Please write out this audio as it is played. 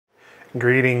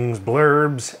Greetings,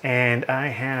 Blerbs, and I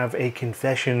have a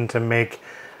confession to make.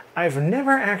 I've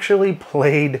never actually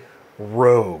played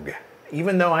Rogue,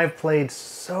 even though I've played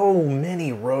so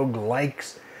many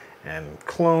roguelikes and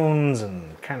clones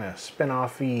and kind of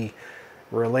spin-off-y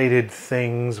related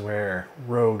things where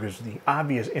Rogue is the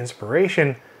obvious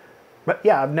inspiration. But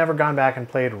yeah, I've never gone back and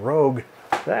played Rogue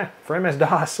for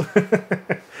MS-DOS.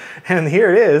 And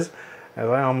here it is, as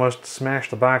I almost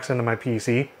smashed the box into my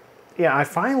PC. Yeah, I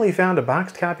finally found a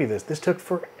boxed copy of this. This took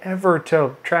forever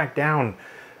to track down.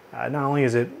 Not only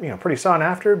is it pretty sought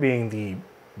after, being the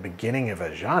beginning of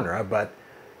a genre, but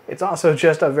it's also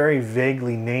just a very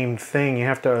vaguely named thing. You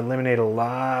have to eliminate a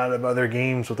lot of other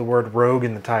games with the word Rogue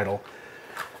in the title.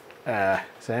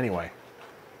 So anyway,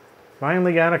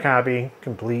 finally got a copy,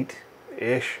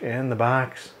 complete-ish, in the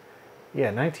box.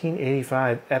 Yeah,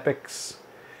 1985 Epyx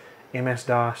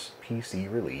MS-DOS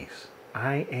PC release.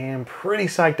 I am pretty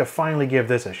psyched to finally give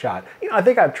this a shot. I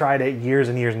think I've tried it years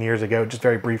and years and years ago, just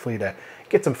very briefly to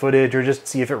get some footage or just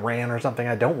see if it ran or something.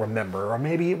 I don't remember. Or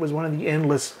maybe it was one of the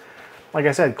endless, like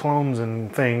I said, clones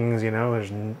and things,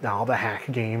 there's all the hack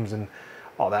games and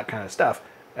all that kind of stuff.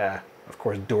 Of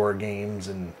course, door games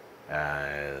and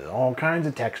all kinds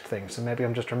of text things. So maybe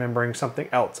I'm just remembering something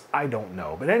else. I don't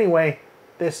know. But anyway,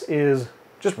 this is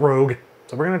just Rogue.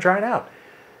 So we're going to try it out.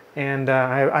 And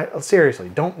I seriously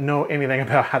don't know anything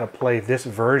about how to play this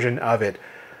version of it.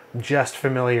 Just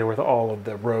familiar with all of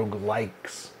the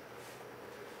roguelikes.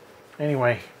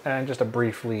 Anyway, just a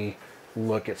briefly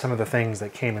look at some of the things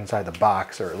that came inside the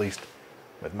box, or at least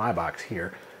with my box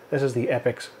here. This is the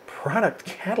Epyx product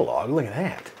catalog. Look at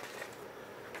that.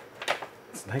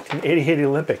 It's 1988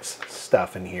 Olympics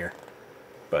stuff in here.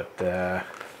 But,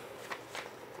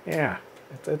 yeah,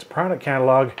 it's a product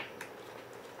catalog.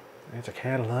 It's a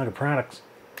catalog of products.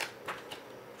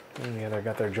 And yeah, they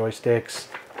got their joysticks,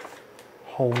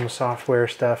 home software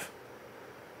stuff.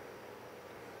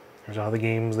 There's all the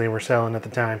games they were selling at the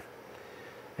time,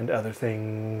 and other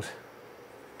things.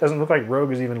 Doesn't look like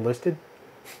Rogue is even listed,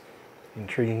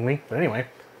 intriguingly. But anyway,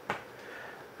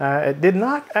 it did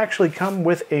not actually come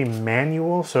with a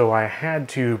manual, so I had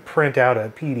to print out a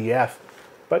PDF.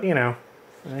 But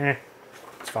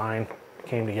it's fine. It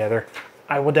came together.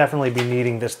 I will definitely be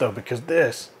needing this though, because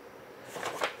this,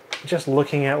 just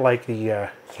looking at like the,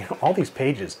 all these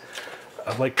pages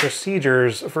of like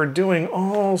procedures for doing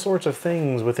all sorts of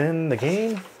things within the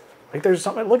game. Like there's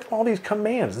something, look at all these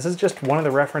commands. This is just one of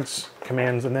the reference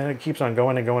commands, and then it keeps on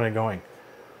going and going and going.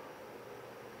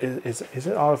 Is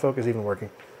it autofocus even working?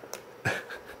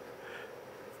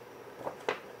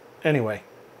 Anyway,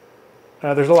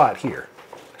 there's a lot here.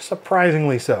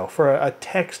 Surprisingly so. For a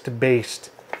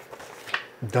text-based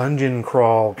dungeon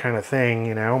crawl kind of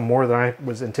thing, more than I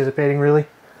was anticipating, really.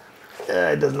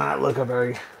 It does not look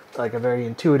like a very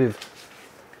intuitive,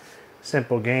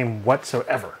 simple game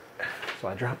whatsoever. So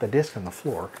I dropped the disc on the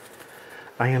floor.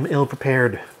 I am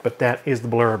ill-prepared, but that is the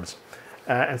Blerbs.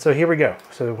 And so here we go.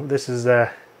 So this is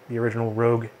the original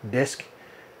Rogue disc.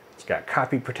 It's got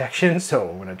copy protection,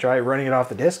 so I'm going to try running it off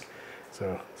the disc.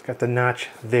 So it's got the notch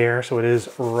there, so it is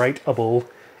writable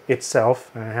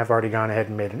itself. I have already gone ahead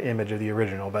and made an image of the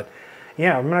original, but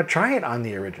yeah, I'm going to try it on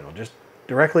the original, just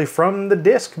directly from the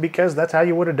disc, because that's how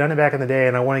you would have done it back in the day,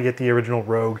 and I want to get the original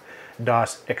Rogue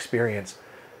DOS experience.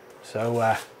 So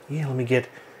yeah, let me get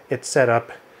it set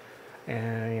up,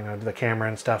 and the camera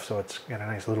and stuff, so it's got a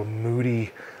nice little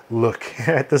moody look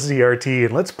at the CRT,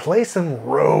 and let's play some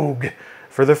Rogue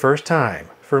for the first time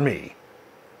for me.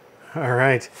 All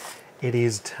right, it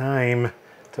is time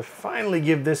to finally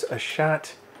give this a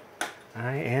shot.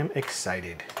 I am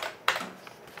excited.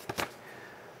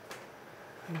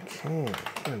 Okay,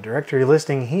 directory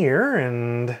listing here,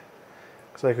 and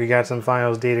looks like we got some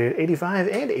files dated 85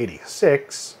 and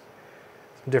 86.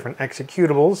 Some different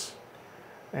executables,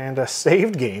 and a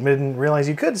saved game. I didn't realize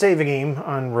you could save a game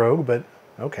on Rogue, but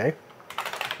okay.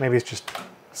 Maybe it's just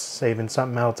saving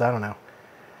something else, I don't know.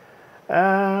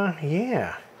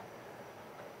 Yeah.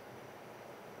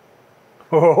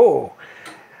 Oh,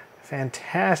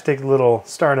 fantastic little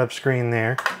startup screen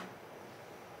there.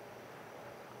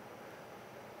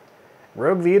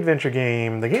 Rogue the Adventure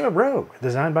Game, the game of Rogue,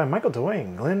 designed by Michael Toy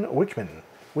and Glenn Wichman.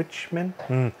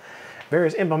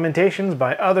 Various implementations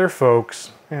by other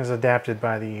folks, and is adapted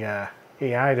by the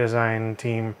AI design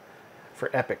team for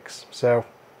Epyx. So,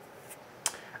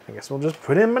 I guess we'll just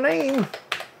put in my name.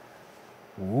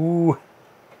 Ooh.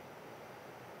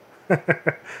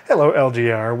 Hello,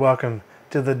 LGR. Welcome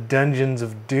to the Dungeons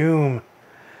of Doom.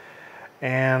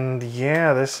 And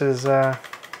yeah, this is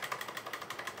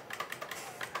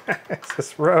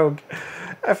this Rogue.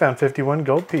 I found 51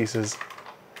 gold pieces.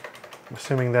 I'm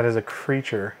assuming that is a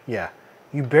creature. Yeah.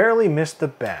 You barely missed the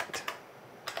bat.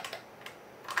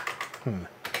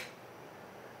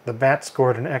 The bat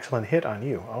scored an excellent hit on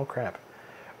you. Oh, crap.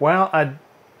 Well, I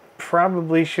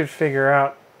probably should figure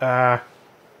out how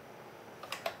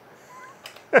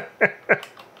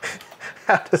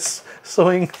to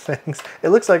swing things. It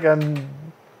looks like I'm...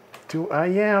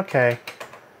 yeah, okay.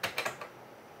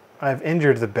 I've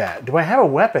injured the bat. Do I have a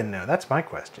weapon? No, that's my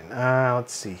question.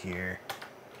 Let's see here.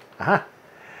 Aha.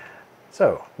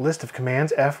 So, list of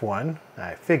commands, F1.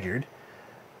 I figured.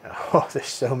 Oh, there's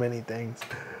so many things.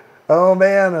 Oh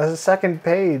man, a second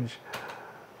page.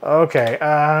 Okay,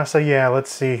 so yeah,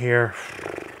 let's see here.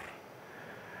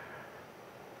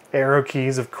 Arrow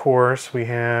keys, of course. We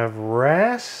have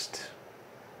rest.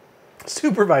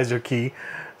 Supervisor key.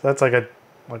 So that's like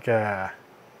a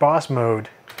boss mode.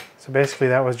 So basically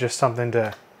that was just something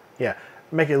to, yeah,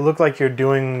 make it look like you're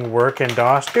doing work in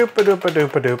DOS.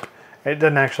 Doop-a-doop-a-doop-a-doop. It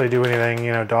doesn't actually do anything,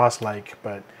 you know, DOS-like,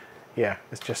 but yeah,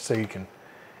 it's just so you can,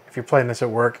 if you're playing this at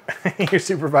work, your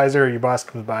supervisor or your boss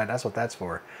comes by, that's what that's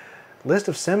for. List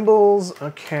of symbols,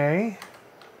 okay.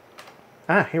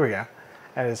 Ah, here we go.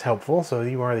 That is helpful. So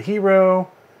you are the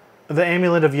hero. The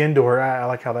amulet of Yendor, I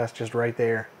like how that's just right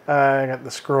there. I got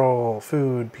the scroll,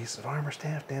 food, pieces of armor,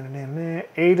 staff,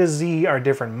 A to Z are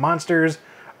different monsters,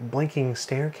 blinking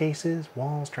staircases,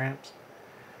 walls, traps.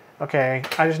 Okay,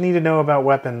 I just need to know about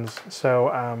weapons. So,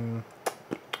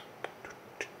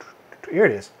 here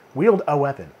it is. Wield a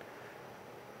weapon.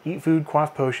 Eat food,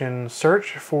 quaff potion,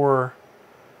 search for...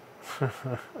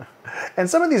 And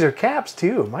some of these are caps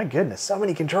too. My goodness, so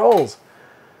many controls.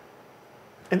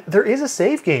 And there is a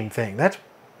save game thing. That's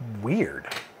weird.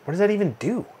 What does that even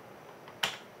do?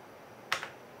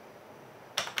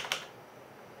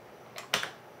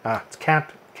 Ah, it's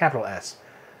capital S.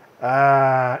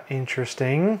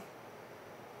 Interesting.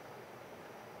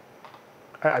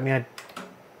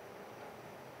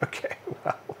 Okay,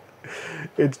 well,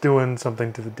 it's doing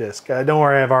something to the disc. Don't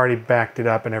worry, I've already backed it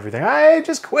up and everything. I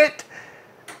just quit.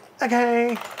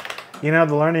 Okay. You know,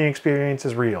 the learning experience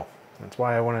is real. That's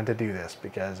why I wanted to do this,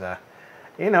 because,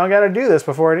 you know, I got to do this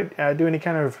before I do any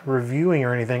kind of reviewing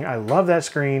or anything. I love that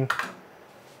screen.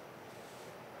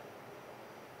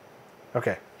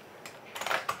 Okay.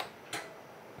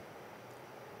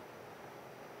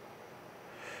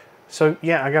 So,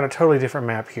 yeah, I got a totally different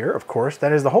map here, of course.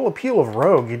 That is the whole appeal of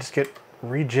Rogue. You just get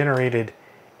regenerated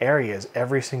areas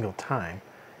every single time.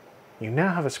 You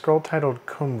now have a scroll titled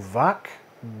Kumvak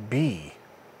B.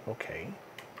 Okay.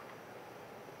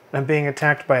 I'm being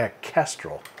attacked by a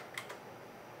kestrel.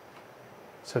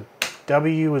 So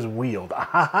W is wield.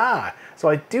 Ahaha! So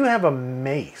I do have a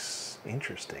mace.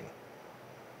 Interesting.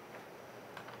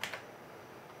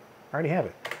 I already have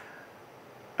it.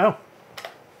 Oh.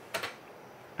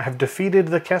 I've defeated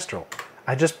the kestrel.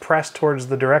 I just pressed towards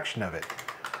the direction of it.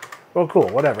 Well, cool,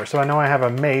 whatever. So I know I have a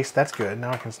mace. That's good.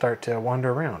 Now I can start to wander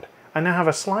around. I now have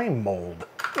a slime mold.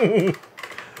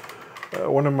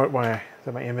 One of my, is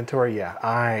that my inventory? Yeah,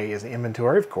 I is the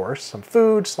inventory, of course. Some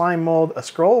food, slime mold, a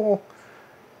scroll.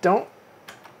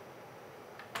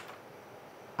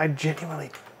 I genuinely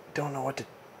don't know what to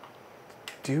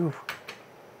do.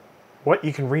 What,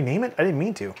 you can rename it? I didn't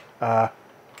mean to.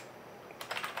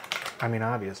 I mean,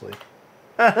 obviously.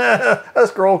 A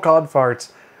scroll called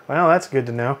farts. Well, that's good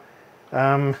to know.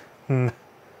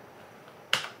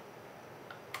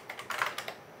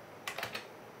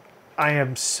 I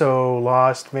am so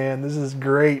lost, man. This is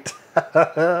great.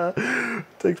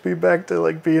 Takes me back to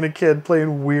like being a kid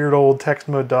playing weird old text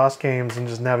mode DOS games and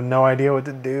just having no idea what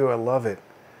to do. I love it.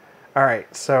 All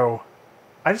right, so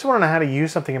I just want to know how to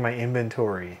use something in my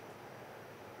inventory.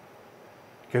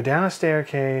 Go down a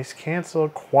staircase, cancel,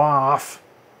 quaff.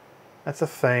 That's a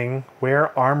thing.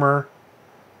 Wear armor.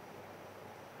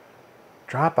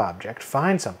 Drop object,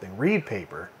 find something, read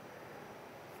paper.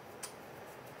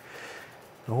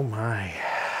 Oh my.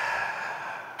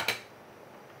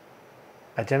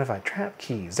 Identify trap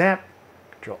key, zap,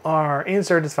 Control R,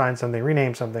 insert to find something,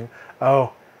 rename something.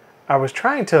 Oh, I was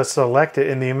trying to select it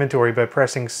in the inventory by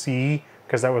pressing C,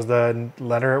 because that was the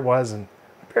letter it was, and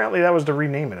apparently that was to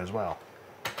rename it as well.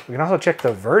 We can also check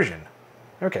the version.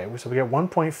 Okay, so we got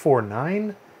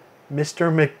 1.49.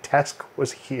 Mr. McTesk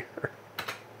was here.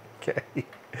 Okay.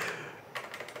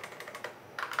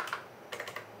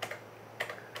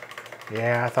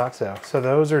 Yeah, I thought so. So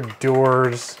those are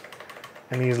doors,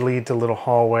 and these lead to little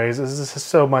hallways. This is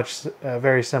so much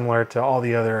very similar to all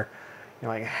the other, you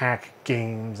know, like hack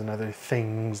games and other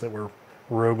things that were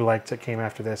roguelikes that came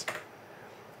after this.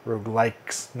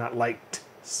 Roguelikes, not liked.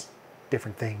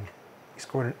 Different thing. He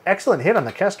scored an excellent hit on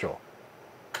the kestrel.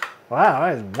 Wow,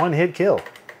 that is one hit kill.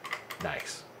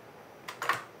 Nice.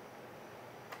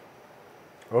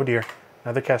 Oh dear,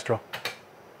 another kestrel.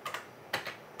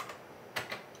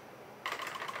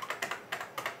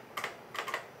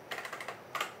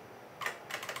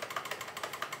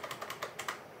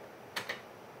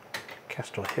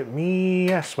 Kestrel hit me.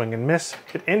 Yeah, swing and miss.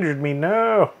 It injured me.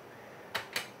 No.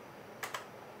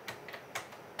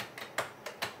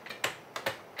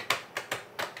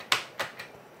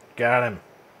 Got him.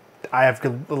 I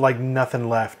have like nothing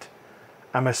left.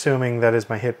 I'm assuming that is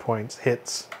my hit points.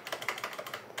 Hits.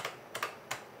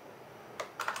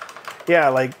 Yeah,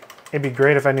 like it'd be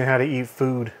great if I knew how to eat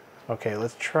food. Okay,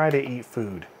 let's try to eat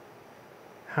food.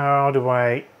 How do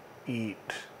I eat?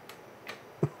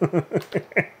 Okay.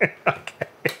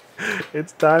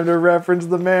 It's time to reference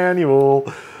the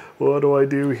manual. What do I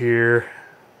do here?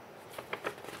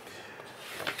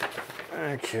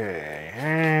 Okay,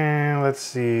 and let's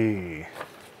see.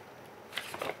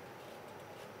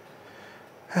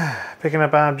 Picking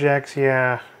up objects,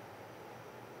 yeah.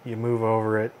 You move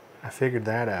over it. I figured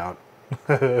that out.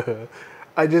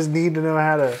 I just need to know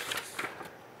how to...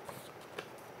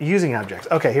 Using objects.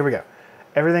 Okay, here we go.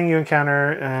 Everything you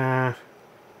encounter...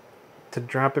 to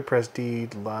drop it, press D,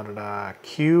 la da da.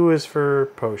 Q is for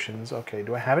potions. Okay,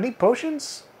 do I have any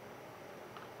potions?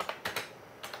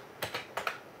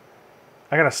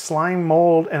 I got a slime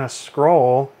mold and a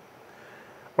scroll.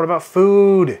 What about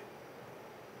food?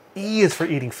 E is for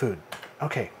eating food.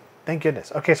 Okay, thank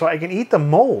goodness. Okay, so I can eat the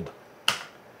mold.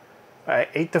 I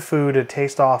ate the food, it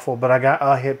tastes awful, but I got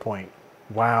a hit point.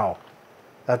 Wow,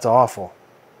 that's awful.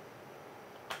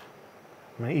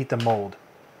 I'm gonna eat the mold.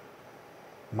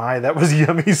 My, that was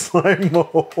yummy slime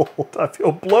mold. I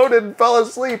feel bloated and fell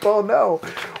asleep. Oh no.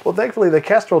 Well, thankfully the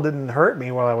kestrel didn't hurt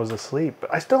me while I was asleep.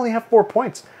 But I still only have 4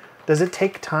 points. Does it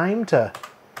take time to...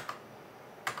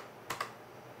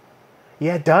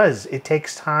 Yeah, it does. It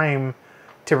takes time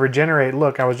to regenerate.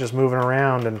 Look, I was just moving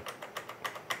around and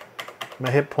my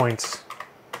hit points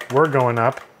were going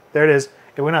up. There it is.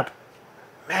 It went up.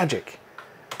 Magic.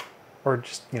 Or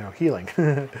just, you know, healing.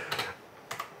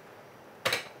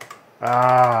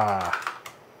 Ah.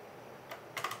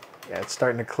 Yeah, it's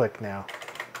starting to click now.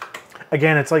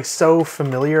 Again, it's like so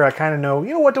familiar. I kind of know,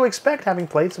 you know, what to expect having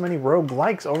played so many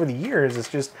roguelikes over the years. It's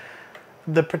just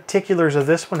the particulars of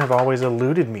this one have always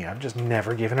eluded me. I've just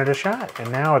never given it a shot.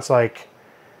 And now it's like,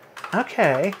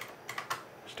 okay.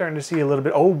 Starting to see a little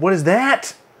bit. Oh, what is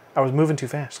that? I was moving too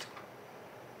fast.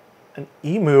 An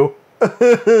emu?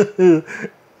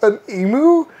 An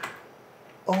emu?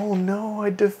 Oh no,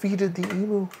 I defeated the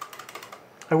emu.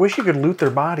 I wish you could loot their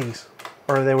bodies,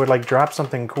 or they would like drop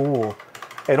something cool.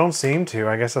 They don't seem to.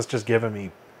 I guess that's just giving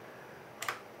me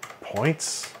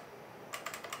points.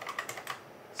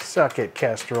 Suck it,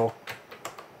 kestrel.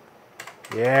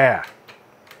 Yeah.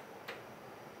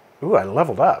 Ooh, I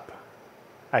leveled up.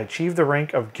 I achieved the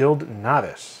rank of Guild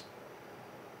Novice.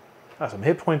 Oh, some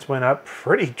hit points went up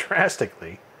pretty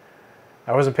drastically.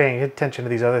 I wasn't paying attention to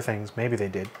these other things. Maybe they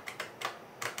did.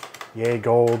 Yay,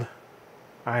 gold.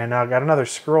 I now got another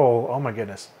scroll. Oh my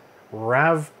goodness.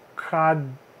 Ravkadik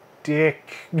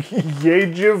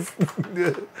Yajiv.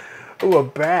 Ooh, a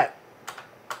bat.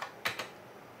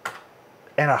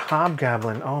 And a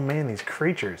hobgoblin. Oh man, these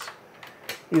creatures.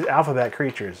 These alphabet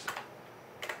creatures.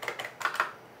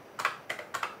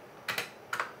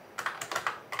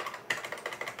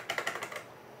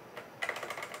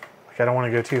 Like, I don't want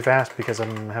to go too fast because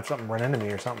I'm gonna have something run into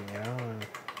me or something, you know?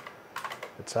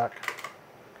 It'd suck.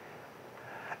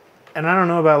 And I don't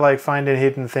know about like finding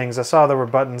hidden things. I saw there were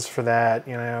buttons for that,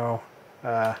 you know,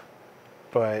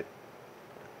 but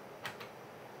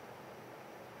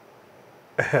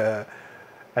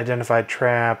identified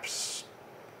traps.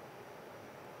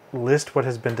 List what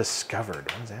has been discovered.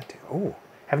 What does that do? Oh,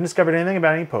 haven't discovered anything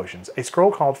about any potions. A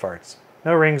scroll called farts.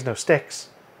 No rings, no sticks.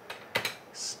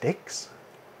 Sticks?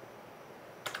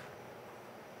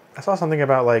 I saw something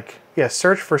about like, yeah,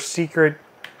 search for secret.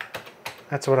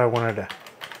 That's what I wanted to.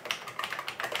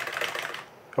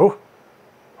 Oh,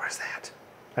 what is that?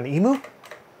 An emu?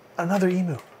 Another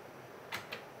emu.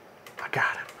 I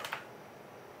got him.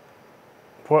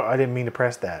 Boy, I didn't mean to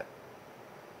press that.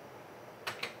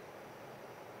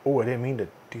 Oh, I didn't mean to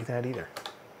do that either.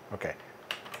 Okay.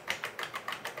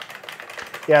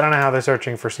 Yeah, I don't know how the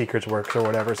searching for secrets works or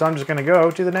whatever, so I'm just going to go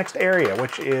to the next area,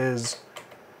 which is...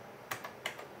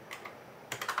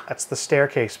 That's the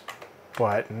staircase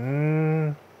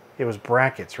button. It was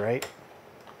brackets, right?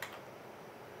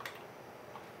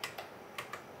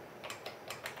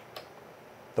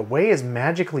 The way is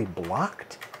magically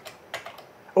blocked?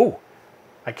 Oh,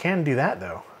 I can do that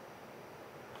though.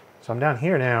 So I'm down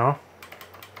here now.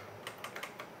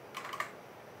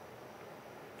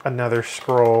 Another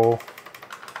scroll.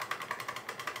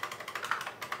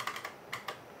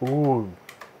 Ooh,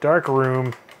 dark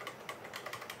room.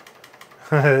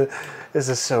 This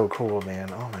is so cool,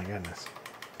 man. Oh my goodness.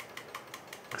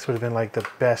 This would have been like the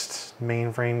best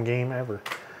mainframe game ever.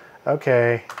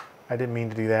 Okay, I didn't mean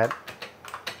to do that.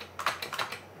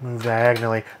 Move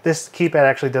diagonally. This keypad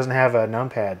actually doesn't have a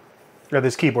numpad. Or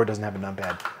this keyboard doesn't have a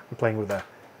numpad. I'm playing with a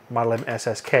Model M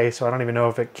SSK, so I don't even know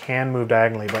if it can move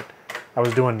diagonally, but I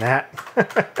was doing that.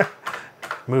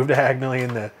 Move diagonally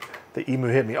and the emu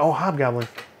hit me. Oh, Hobgoblin.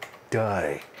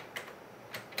 Die.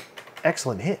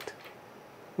 Excellent hit.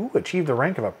 Ooh, achieved the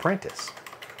rank of apprentice.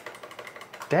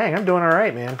 Dang, I'm doing all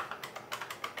right, man.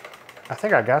 I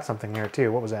think I got something there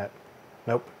too. What was that?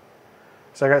 Nope.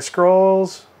 So I got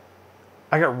scrolls.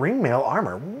 I got ringmail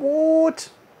armor. What?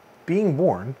 Being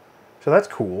born. So that's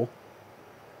cool.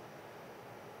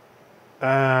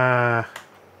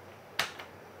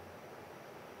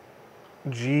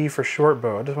 G for short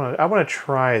bow. I want to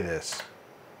try this.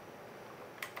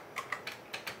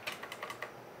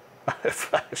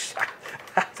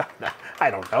 I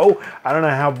don't know. I don't know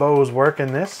how bows work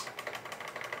in this.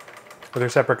 Are there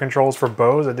separate controls for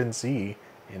bows? I didn't see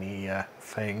any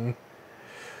thing.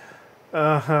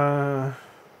 And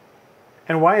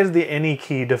why is the any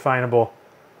key definable?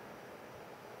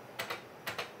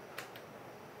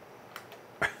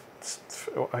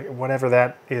 Whatever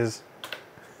that is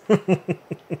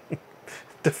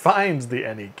defines the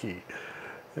any key.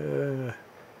 You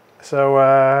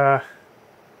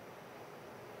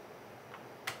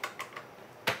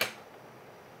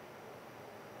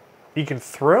can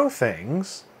throw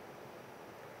things.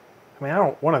 I mean, I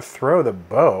don't want to throw the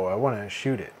bow. I want to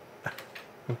shoot it.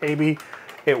 Maybe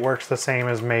it works the same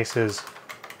as maces.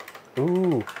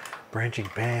 Ooh, branching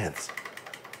paths.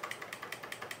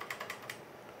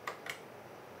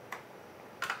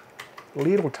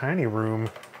 Little tiny room.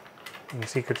 Any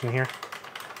secrets in here?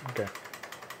 Okay.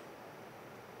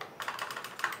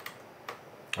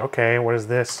 Okay, what is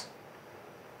this?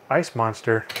 Ice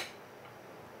monster.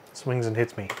 Swings and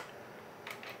hits me.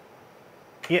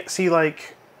 Yeah, see,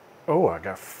 like... Oh, I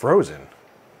got frozen.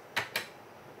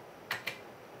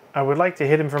 I would like to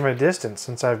hit him from a distance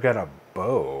since I've got a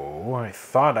bow. I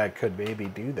thought I could maybe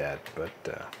do that, but...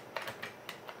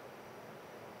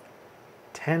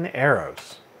 10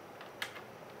 arrows.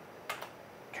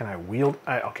 Can I wield...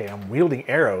 okay, I'm wielding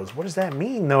arrows. What does that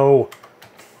mean, though?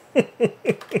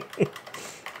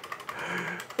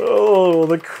 Oh,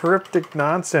 the cryptic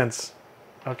nonsense.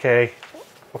 Okay,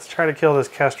 let's try to kill this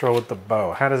kestrel with the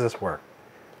bow. How does this work?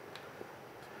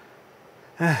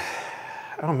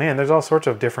 Oh man, there's all sorts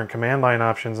of different command line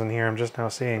options in here I'm just now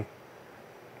seeing.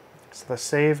 It's the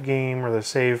save game or the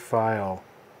save file.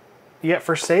 Yeah,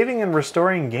 for saving and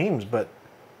restoring games, but...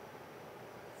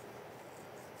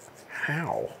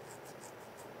 How?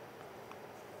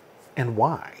 And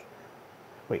why?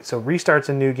 Wait, so restarts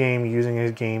a new game using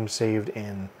a game saved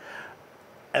in...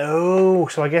 Oh,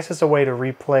 so I guess it's a way to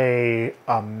replay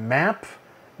a map?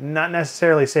 Not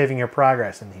necessarily saving your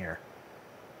progress in here.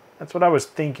 That's what I was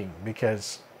thinking,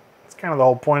 because it's kind of the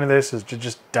whole point of this is to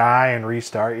just die and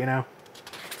restart, you know?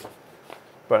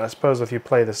 But I suppose if you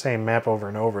play the same map over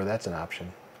and over, that's an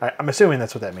option. I'm assuming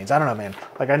that's what that means. I don't know, man.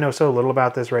 Like, I know so little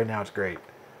about this right now, it's great.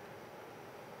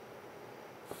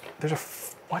 There's a...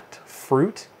 what?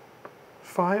 Fruit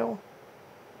file?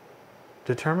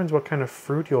 Determines what kind of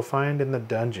fruit you'll find in the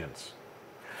dungeons.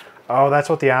 Oh, that's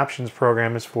what the options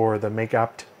program is for, the make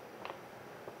opt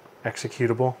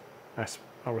executable.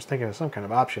 I was thinking of some kind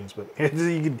of options, but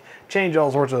you can change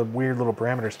all sorts of weird little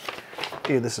parameters.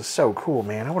 Dude, this is so cool,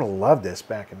 man. I would have loved this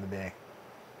back in the day.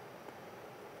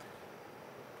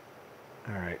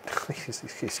 All right,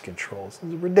 these controls.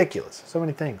 This is ridiculous. So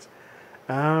many things.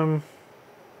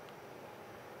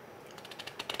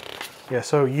 Yeah,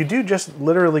 so you do just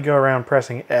literally go around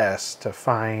pressing S to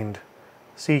find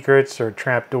secrets or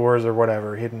trapdoors or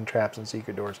whatever, hidden traps and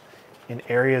secret doors in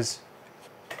areas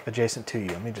adjacent to you.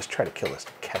 Let me just try to kill this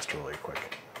kestrel really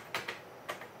quick.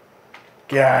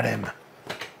 Got him.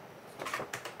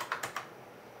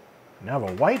 Now I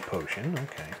have a white potion.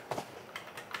 Okay.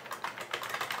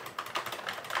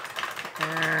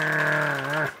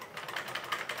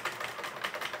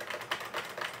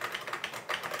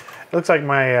 It looks like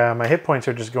my hit points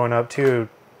are just going up too.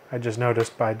 I just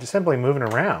noticed by just simply moving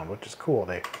around, which is cool.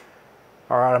 They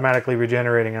are automatically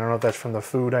regenerating. I don't know if that's from the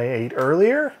food I ate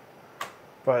earlier,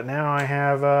 but now I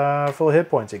have full hit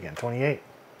points again, 28.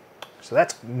 So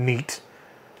that's neat.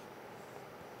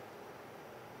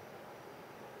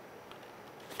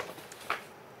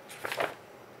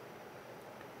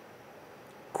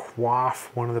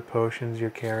 Quaff one of the potions you're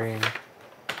carrying.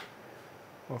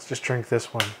 Let's just drink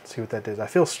this one. See what that does. I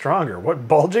feel stronger. What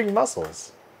bulging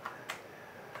muscles?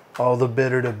 All the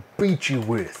better to beat you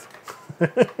with. All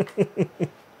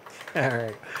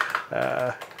right.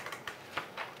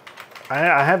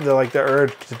 I have the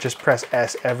urge to just press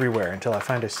S everywhere until I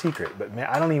find a secret, but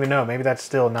I don't even know. Maybe that's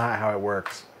still not how it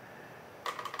works.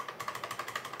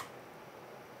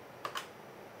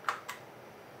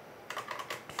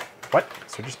 What?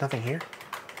 Is there just nothing here?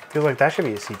 Feels like that should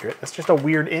be a secret. That's just a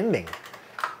weird ending.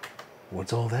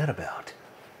 What's all that about?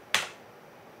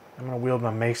 I'm gonna wield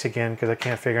my mace again because I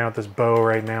can't figure out this bow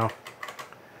right now.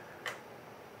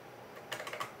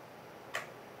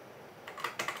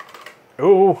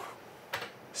 Ooh,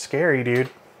 scary, dude.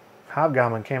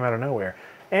 Hobgoblin came out of nowhere.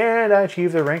 And I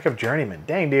achieved the rank of Journeyman.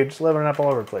 Dang, dude, just leveling up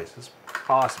all over the place. It's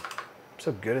awesome. I'm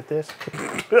so good at this.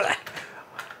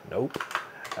 Nope.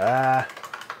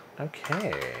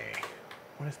 Okay.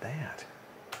 What is that?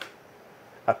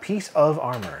 A piece of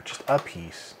armor. Just a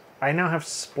piece. I now have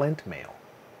splint mail.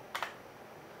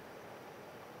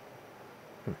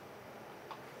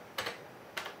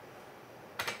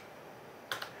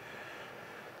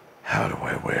 How do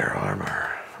I wear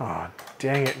armor? Oh,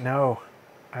 dang it, no.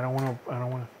 I don't want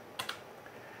to.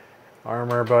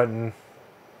 Armor button.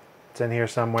 It's in here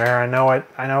somewhere. I know it.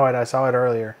 I saw it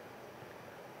earlier.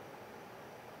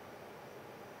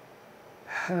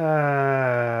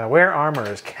 Wear armor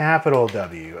is capital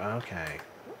W. Okay.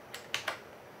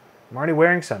 I'm already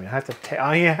wearing some. You have to take.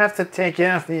 Oh, you have to take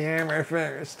off the armor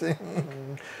first.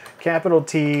 Capital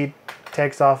T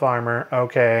takes off armor.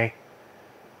 Okay.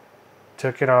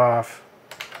 Took it off.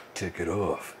 Took it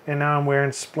off. And now I'm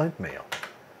wearing splint mail.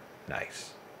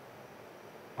 Nice.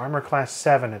 Armor class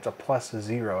 7. It's a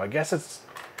 +0. I guess it's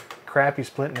crappy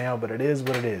splint mail, but it is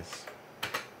what it is.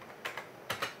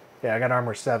 Yeah, I got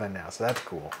armor 7 now, so that's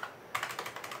cool.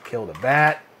 Killed a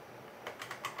bat.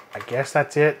 I guess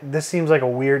that's it. This seems like a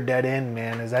weird dead end,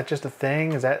 man. Is that just a thing?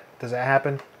 Does that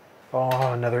happen?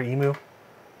 Oh, another emu.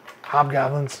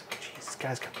 Hobgoblins. Jeez, this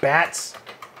guy's got bats.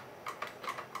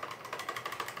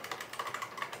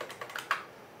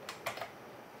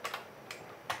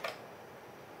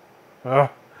 Oh,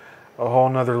 a whole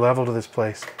nother level to this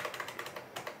place.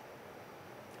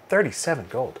 37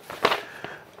 gold.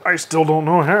 I still don't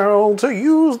know how to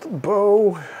use the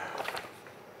bow.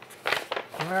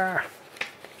 Ah.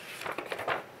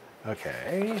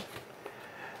 Okay.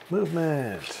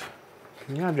 Movement.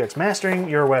 Objects. Mastering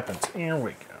your weapons. Here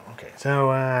we go. Okay,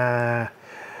 so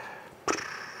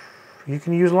you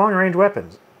can use long-range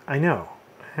weapons. I know.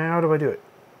 How do I do it?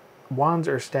 Wands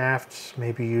or staffs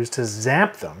may be used to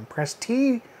zap them. Press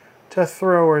T to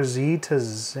throw or Z to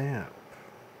zap.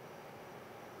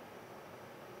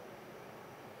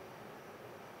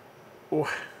 Ooh.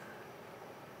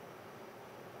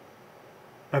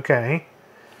 Okay.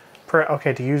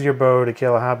 Okay, to use your bow to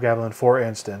kill a hobgoblin, for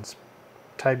instance.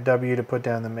 Type W to put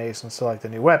down the mace and select the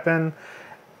new weapon.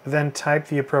 Then type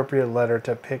the appropriate letter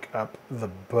to pick up the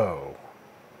bow.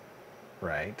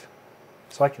 Right?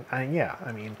 So I can, yeah,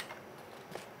 I mean...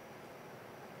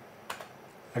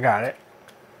 I got it.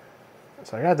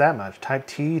 So I got that much. Type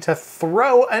T to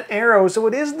throw an arrow. So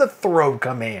it is the throw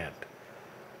command.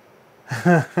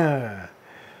 Well,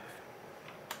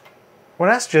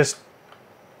 that's just...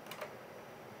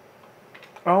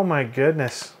 Oh my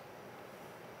goodness.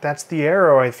 That's the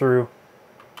arrow I threw.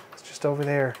 It's just over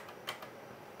there.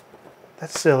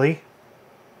 That's silly.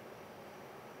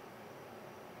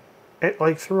 It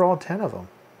like threw all 10 of them.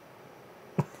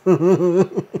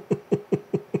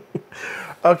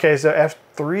 Okay, so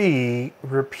F3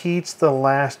 repeats the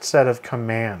last set of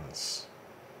commands.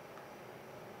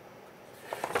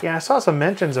 Yeah, I saw some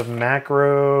mentions of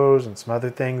macros and some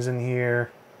other things in here.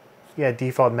 Yeah,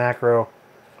 default macro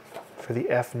for the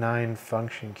F9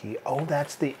 function key. Oh,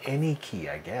 that's the any key,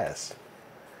 I guess.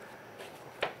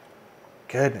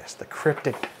 Goodness, the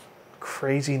cryptic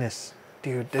craziness.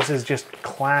 Dude, this is just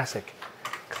classic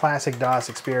DOS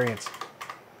experience.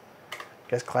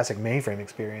 I guess classic mainframe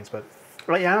experience, but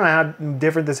yeah, I don't know how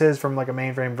different this is from like a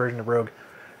mainframe version of Rogue.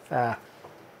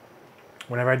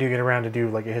 Whenever I do get around to do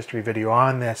like a history video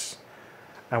on this,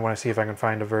 I want to see if I can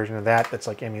find a version of that that's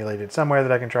like emulated somewhere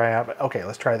that I can try out. But okay,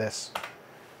 let's try this.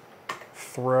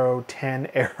 Throw 10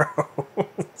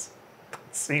 arrows.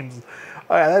 Seems...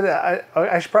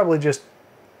 I should probably just...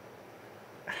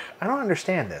 I don't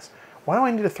understand this. Why do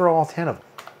I need to throw all 10 of them?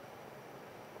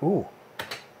 Ooh.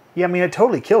 Yeah, I mean, I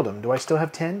totally killed him. Do I still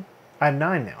have 10? I have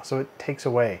 9 now, so it takes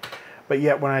away. But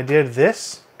yet, when I did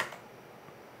this...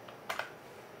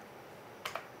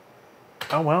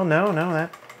 Oh, well, no,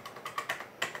 that...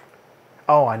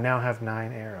 Oh, I now have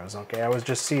 9 arrows. Okay, I was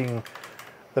just seeing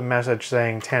the message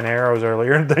saying 10 arrows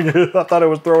earlier and thinking, I thought it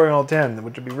was throwing all 10,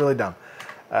 which would be really dumb.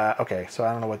 Okay, so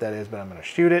I don't know what that is, but I'm going to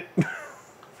shoot it.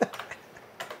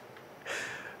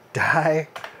 Die.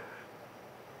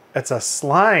 It's a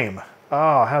slime.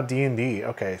 Oh, how D&D.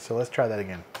 Okay, so let's try that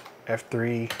again.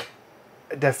 F3.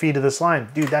 Defeated the slime.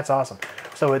 Dude, that's awesome.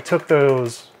 So it took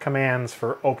those commands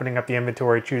for opening up the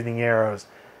inventory, choosing arrows,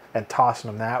 and tossing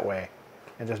them that way.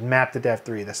 And just mapped it to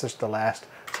F3. That's just the last.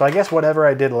 So I guess whatever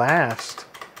I did last,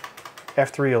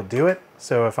 F3 will do it.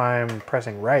 So if I'm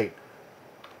pressing right.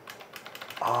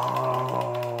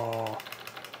 Oh.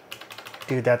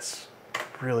 Dude, that's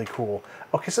really cool.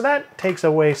 Okay, so that takes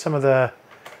away some of the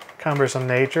cumbersome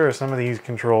nature of some of these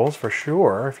controls for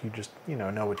sure. If you just,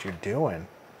 know what you're doing.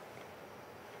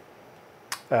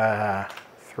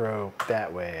 Throw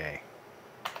that way.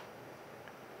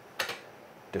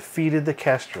 Defeated the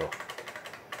Kestrel.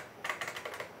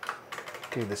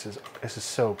 Dude, this is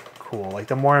so cool. Like,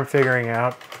 the more I'm figuring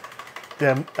out,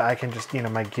 then I can just,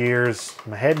 my gears,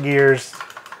 my head gears,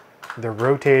 they're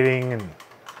rotating and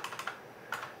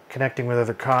connecting with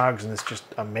other cogs, and it's just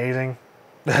amazing.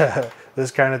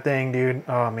 This kind of thing, dude.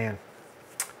 Oh, man.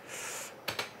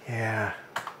 Yeah.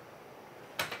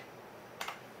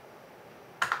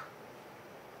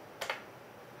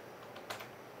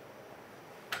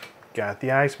 Got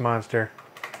the ice monster.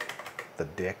 The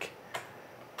dick.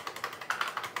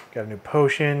 Got a new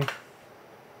potion.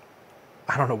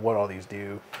 I don't know what all these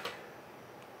do.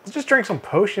 Let's just drink some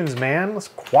potions, man. Let's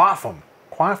quaff them.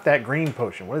 Quaff that green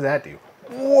potion. What does that do?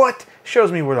 What? Shows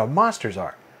me where the monsters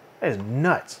are. That is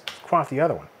nuts. Let's quaff the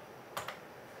other one.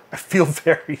 I feel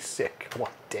very sick.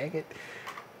 Well, dang it.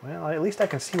 Well, at least I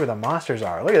can see where the monsters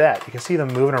are. Look at that. You can see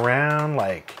them moving around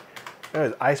like...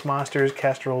 There's ice monsters,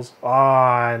 kestrels. Oh,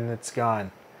 and it's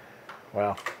gone.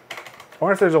 Well, I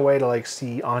wonder if there's a way to like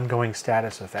see ongoing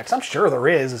status effects. I'm sure there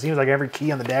is. It seems like every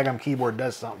key on the daggum keyboard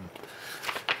does something.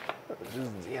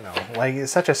 Like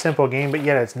it's such a simple game, but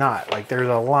yet it's not. Like there's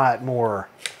a lot more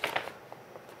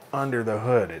under the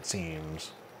hood, it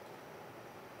seems.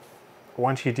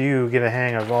 Once you do get a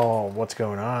hang of all what's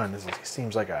going on, this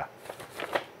seems like a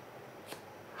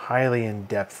highly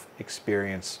in-depth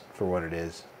experience for what it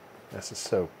is. This is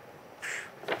so,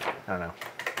 I don't know.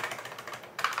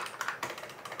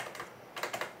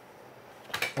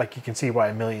 Like you can see why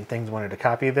a million things wanted to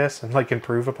copy this and like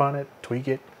improve upon it, tweak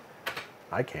it.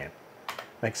 I can't.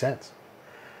 Makes sense.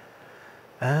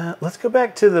 Let's go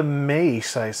back to the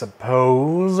mace, I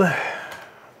suppose.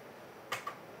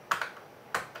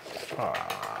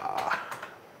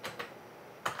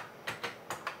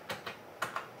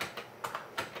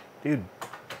 Dude,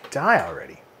 die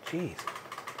already. Jeez.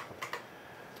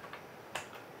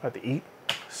 About to eat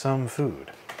some food.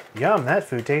 Yum, that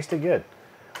food tasted good.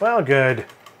 Well, good.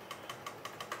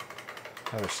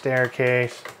 Another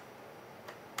staircase.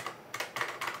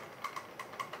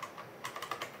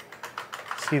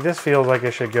 See, this feels like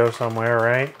it should go somewhere,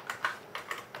 right?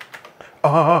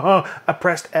 Oh, I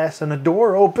pressed S and the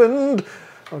door opened.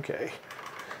 Okay.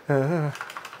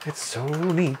 It's so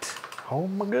neat. Oh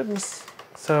my goodness.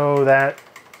 So that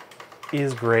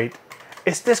is great.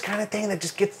 It's this kind of thing that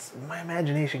just gets my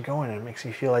imagination going and it makes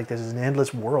me feel like this is an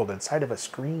endless world inside of a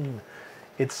screen.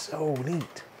 It's so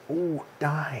neat. Oh,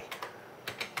 die.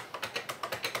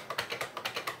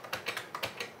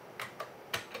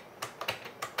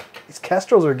 These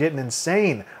kestrels are getting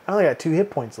insane. I only got 2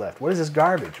 hit points left. What is this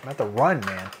garbage? I'm about to run,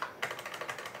 man.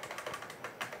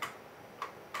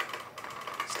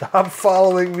 Stop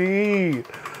following me.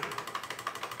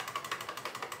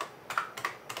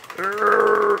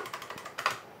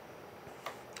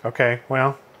 Okay,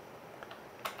 well,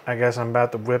 I guess I'm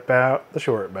about to whip out the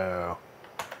short bow.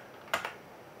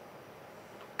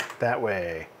 That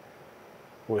way,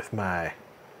 with my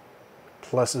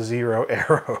 +0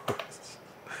 arrows.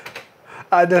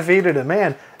 I defeated him.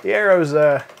 Man, the arrows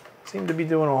seem to be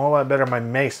doing a whole lot better than my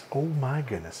mace. Oh my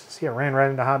goodness. See, I ran right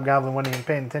into Hobgoblin, wasn't even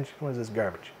paying attention. What is this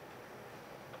garbage?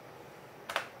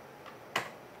 I'm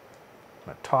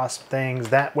gonna toss things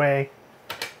that way.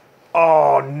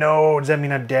 Oh no, does that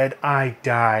mean I'm dead? I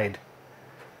died.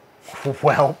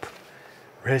 Welp.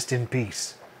 Rest in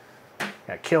peace.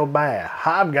 Got killed by a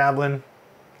hobgoblin.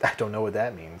 I don't know what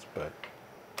that means, but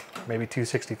maybe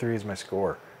 263 is my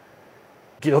score.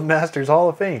 Guildmasters Hall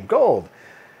of Fame, gold.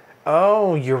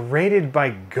 Oh, you're rated by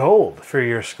gold for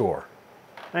your score.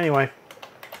 Anyway,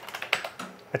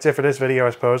 that's it for this video,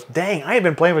 I suppose. Dang, I have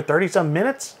been playing for 30-some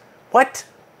minutes? What?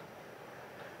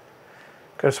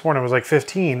 Could have sworn it was like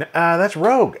 15. That's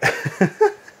Rogue.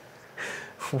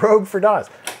 Rogue for DOS.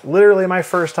 Literally my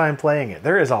first time playing it.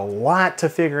 There is a lot to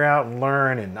figure out and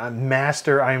learn and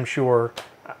master, I am sure.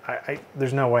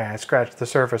 there's no way I scratched the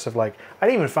surface of, like, I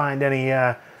didn't even find any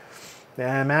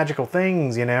magical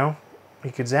things, you know?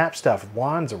 You could zap stuff with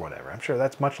wands or whatever. I'm sure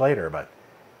that's much later, but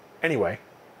anyway.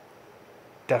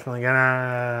 Definitely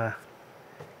gonna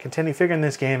continue figuring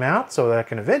this game out so that I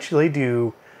can eventually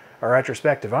do a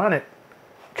retrospective on it.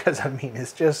 Because, I mean,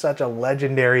 it's just such a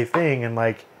legendary thing, and,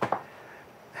 like,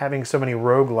 having so many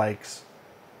roguelikes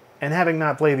and having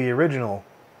not played the original.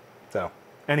 So,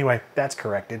 anyway, that's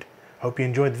corrected. Hope you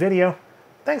enjoyed the video.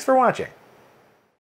 Thanks for watching.